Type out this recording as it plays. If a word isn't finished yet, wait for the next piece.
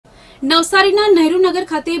નવસારીના નહેરુનગર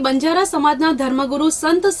ખાતે બંજારા સમાજના ધર્મગુરુ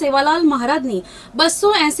સંત સેવાલાલ મહારાજની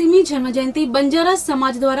 280મી જન્મજયંતિ બંજારા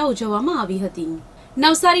સમાજ દ્વારા ઉજવવામાં આવી હતી।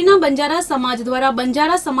 નવસારીના બંજારા સમાજ દ્વારા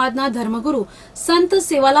બંજારા સમાજના ધર્મગુરુ સંત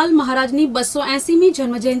સેવાલાલ મહારાજની 280મી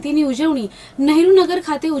જન્મજયંતિની ઉજવણી નહેરુનગર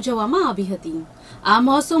ખાતે ઉજવવામાં આવી હતી। આ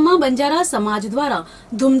મહોત્સવમાં બંજારા સમાજ દ્વારા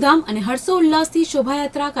ધૂમધામ અને હર્ષોલ્લાસથી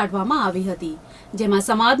શોભાયાત્રા કાઢવામાં આવી હતી, જેમાં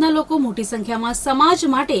સમાજના લોકો મોટી સંખ્યામાં સમાજ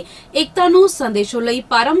માટે એકતાનો સંદેશો લઈ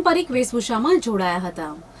પારંપરિક વેશભૂષામાં જોડાયા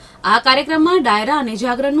હતા। આ કાર્યક્રમમાં ડાયરા અને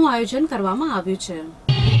જાગરણનું આયોજન કરવામાં આવ્યું છે।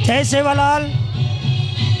 જય સેવાલાલ।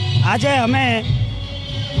 આજે અમે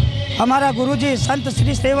हमारा गुरुजी संत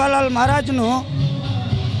श्री सेवालाल महाराजनु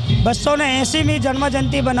 280મી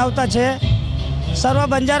जन्मजयंती बनावता है। सर्व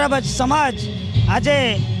बंजारा समाज આજે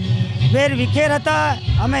वेर विखेर था,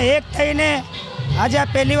 अमे एक थईने आज आ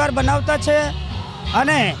पहली बार बनावता है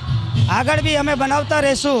अने आगळ भी अमे बनावता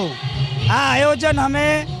रहेशुं। आ आयोजन अमे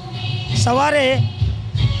सवारे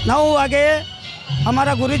 9 वागे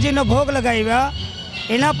अमारा गुरुजीनो भोग लगाव्या,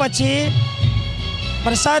 एना पछी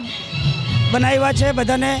प्रसाद बनाव्या है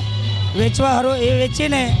बधाने वेचवा हरो। ए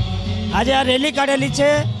वेचीने आज आ रेली काढेली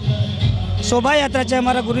है। शोभा यात्रा है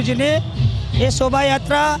अमारा गुरुजीनी। ए शोभा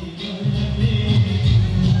यात्रा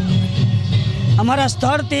अमारा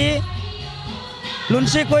स्थल थी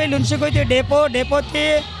लुंसी कोई डेपो, डेपो थी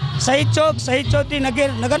शहीद चौक थी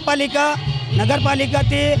नगरपालिका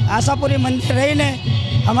थी आशापुरी मंदिर रही ने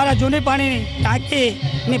अमारा जूनी पानी टाँकी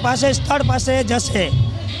पासे स्थल पासे जशे।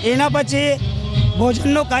 एना पछी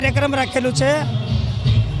भोजननो कार्यक्रम राखेलू है।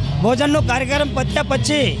 भोजननो कार्यक्रम पत्या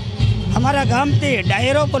पछी अमारा गामथी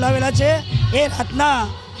डायरो बोलावेला है। ए रातना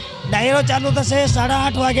डायरो चालू थशे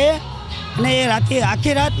 8:30 वागे અને એ રાતે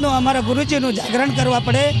આખી રાતનું અમારા ગુરુજીનું જાગરણ કરવા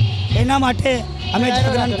પડે, એના માટે અમે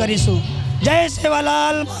જાગરણ કરીશું। જય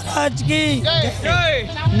સેવાલાલ મહારાજ કી જય।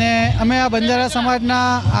 ને અમે આ બંજારા સમાજના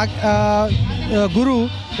ગુરુ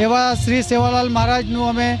એવા શ્રી સેવાલાલ મહારાજનું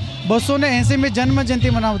અમે 280મી જન્મજયંતિ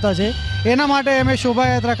મનાવતા છે। એના માટે અમે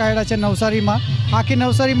શોભાયાત્રા કાઢ્યા છે નવસારીમાં। આખી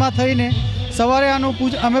નવસારીમાં થઈને સવારે આનું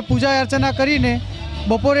અમે પૂજા અર્ચના કરીને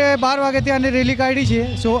બપોરે 12 વાગે ત્યાં રેલી કાઢી છે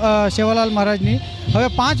સેવાલાલ મહારાજની। હવે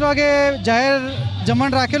 5 વાગે જાહેર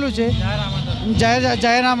જમણ રાખેલું છે,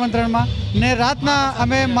 જાહેર આમંત્રણમાં ને રાતના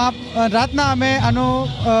અમે આનો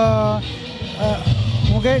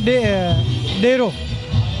ડેરો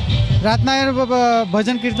રાતના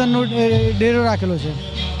ભજન કીર્તનનો ડેરો રાખેલો છે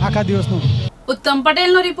આખા દિવસનો। ઉત્તમ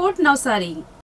પટેલનો રિપોર્ટ, નવસારી।